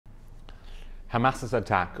Hamas's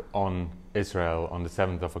attack on Israel on the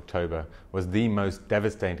 7th of October was the most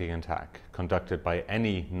devastating attack conducted by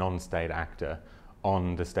any non-state actor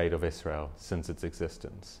on the state of Israel since its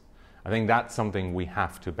existence. I think that's something we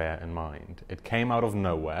have to bear in mind. It came out of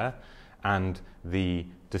nowhere, and the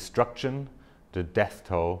destruction, the death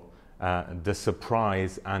toll, the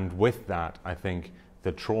surprise, and with that, I think,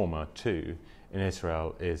 the trauma too in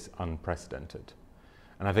Israel is unprecedented.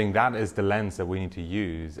 And I think that is the lens that we need to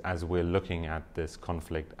use as we're looking at this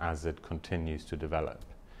conflict as it continues to develop.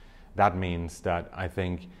 That means that I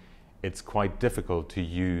think it's quite difficult to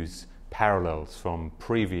use parallels from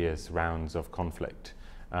previous rounds of conflict,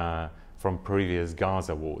 from previous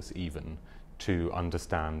Gaza wars even, to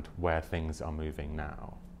understand where things are moving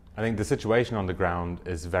now. I think the situation on the ground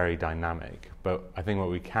is very dynamic, but I think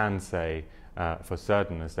what we can say for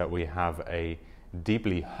certain is that we have a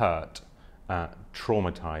deeply hurt,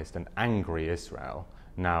 traumatized and angry Israel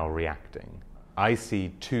now reacting. I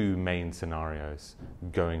see two main scenarios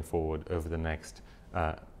going forward over the next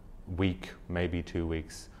week, maybe 2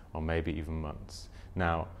 weeks, or maybe even months.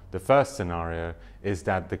 Now, the first scenario is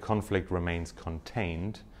that the conflict remains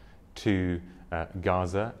contained to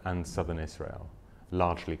Gaza and southern Israel,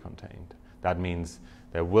 largely contained. That means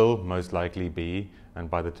there will most likely be, and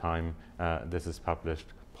by the time this is published,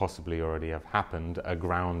 possibly already have happened, a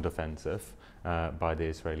ground offensive by the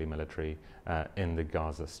Israeli military in the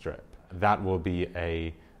Gaza Strip. That will be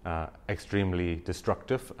a extremely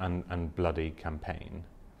destructive and bloody campaign.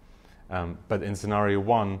 But in scenario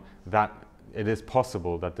one, that it is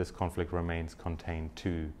possible that this conflict remains contained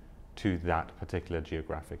to that particular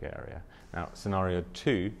geographic area. Now, scenario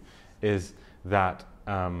two is that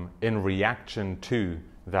in reaction to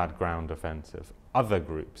that ground offensive, other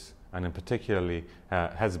groups, and in particularly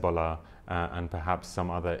Hezbollah and perhaps some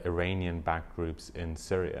other Iranian-backed groups in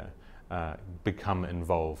Syria, become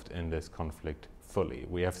involved in this conflict fully.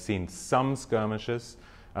 We have seen some skirmishes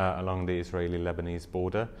along the Israeli-Lebanese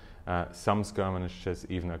border, some skirmishes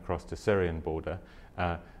even across the Syrian border,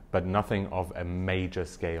 but nothing of a major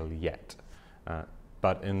scale yet.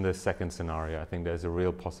 But in the second scenario, I think there's a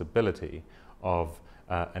real possibility of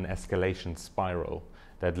an escalation spiral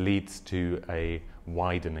that leads to a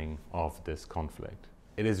widening of this conflict.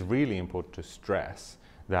 It is really important to stress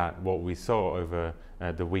that what we saw over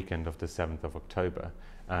the weekend of the 7th of October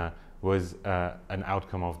was an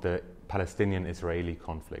outcome of the Palestinian-Israeli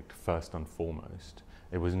conflict, first and foremost.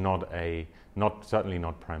 It was certainly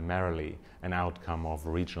not primarily an outcome of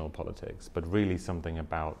regional politics, but really something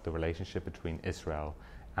about the relationship between Israel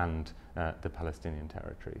and the Palestinian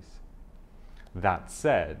territories. That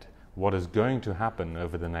said, what is going to happen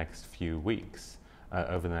over the next few weeks,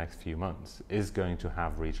 over the next few months, is going to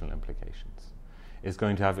have regional implications. It's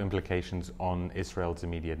going to have implications on Israel's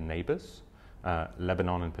immediate neighbors,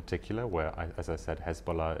 Lebanon in particular, where, as I said,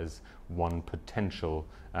 Hezbollah is one potential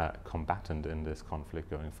combatant in this conflict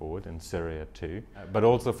going forward, in Syria too, but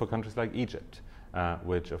also for countries like Egypt,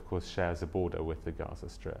 which of course shares a border with the Gaza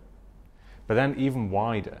Strip. But then even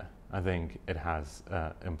wider, I think it has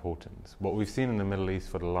importance. What we've seen in the Middle East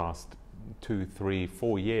for the last 2, 3,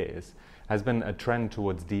 4 years has been a trend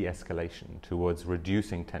towards de-escalation, towards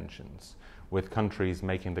reducing tensions, with countries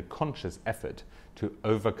making the conscious effort to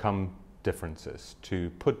overcome differences, to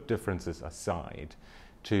put differences aside,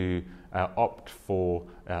 to opt for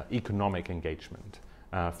economic engagement,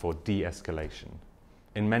 for de-escalation.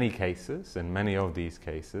 In many cases, in many of these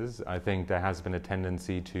cases, I think there has been a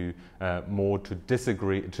tendency to more to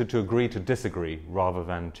disagree, to agree to disagree rather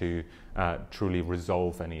than to truly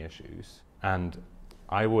resolve any issues. And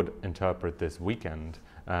I would interpret this weekend,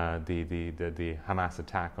 the Hamas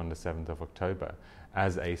attack on the 7th of October,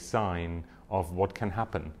 as a sign of what can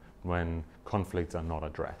happen when conflicts are not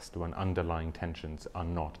addressed, when underlying tensions are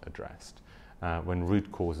not addressed, when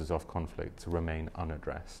root causes of conflicts remain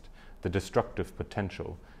unaddressed. The destructive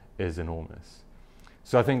potential is enormous.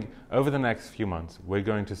 So I think over the next few months, we're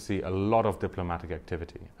going to see a lot of diplomatic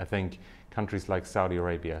activity. I think countries like Saudi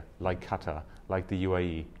Arabia, like Qatar, like the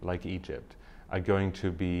UAE, like Egypt, are going to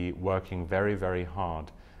be working very, very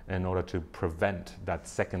hard in order to prevent that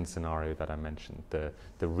second scenario that I mentioned, the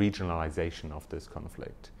regionalization of this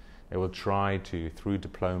conflict. They will try to, through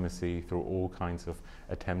diplomacy, through all kinds of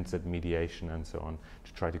attempts at mediation and so on,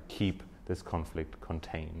 to try to keep this conflict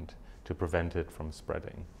contained, to prevent it from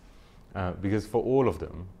spreading. Because for all of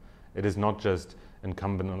them, it is not just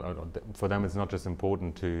incumbent, for them it's not just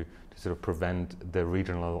important to sort of prevent the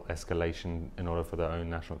regional escalation in order for their own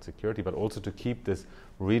national security, but also to keep this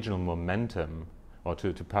regional momentum, or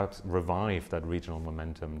to perhaps revive that regional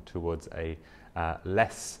momentum towards a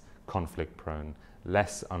less conflict-prone,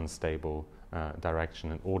 less unstable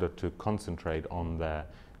direction in order to concentrate on their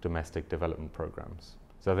domestic development programs.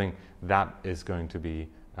 So I think that is going to be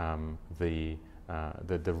the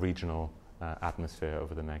regional atmosphere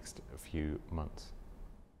over the next few months.